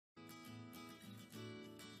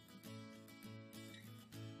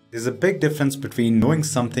There's a big difference between knowing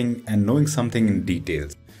something and knowing something in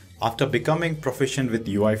details. After becoming proficient with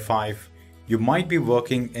UI5, you might be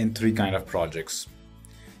working in three kinds of projects.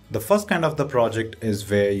 The first kind of the project is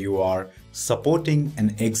where you are supporting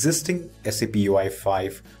an existing SAP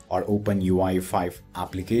UI5 or Open UI5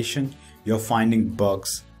 application. You're finding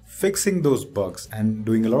bugs, fixing those bugs, and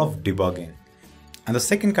doing a lot of debugging. And the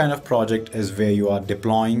second kind of project is where you are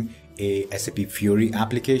deploying a SAP Fiori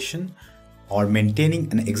application or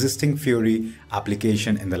maintaining an existing Fiori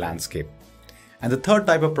application in the landscape. And the third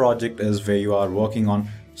type of project is where you are working on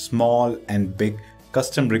small and big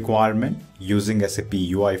custom requirement using SAP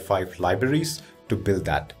UI5 libraries to build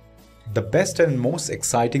that. The best and most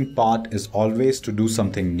exciting part is always to do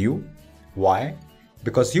something new. Why?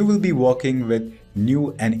 Because you will be working with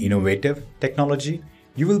new and innovative technology.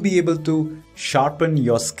 You will be able to sharpen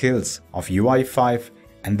your skills of UI5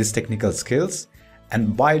 and these technical skills.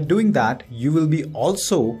 And by doing that, you will be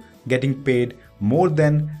also getting paid more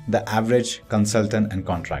than the average consultant and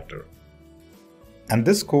contractor. And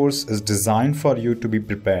this course is designed for you to be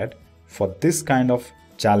prepared for this kind of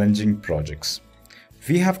challenging projects.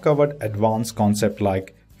 We have covered advanced concepts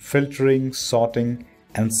like filtering, sorting,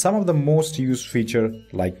 and some of the most used features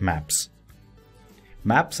like maps.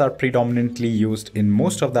 Maps are predominantly used in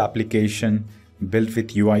most of the application built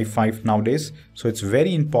with UI5 nowadays, so it's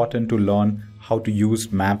very important to learn how to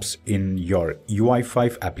use maps in your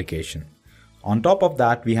UI5 application. On top of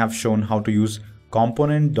that, we have shown how to use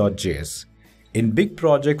component.js in big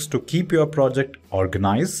projects to keep your project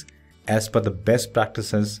organized as per the best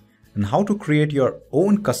practices, and how to create your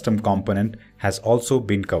own custom component has also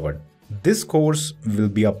been covered. This course will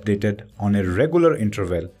be updated on a regular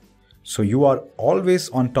interval, so you are always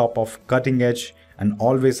on top of cutting edge and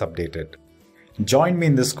always updated. Join me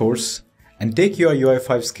in this course and take your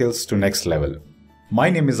UI5 skills to next level. My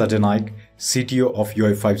name is Ajay Naik, CTO of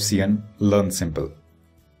UI5CN. Learn Simple.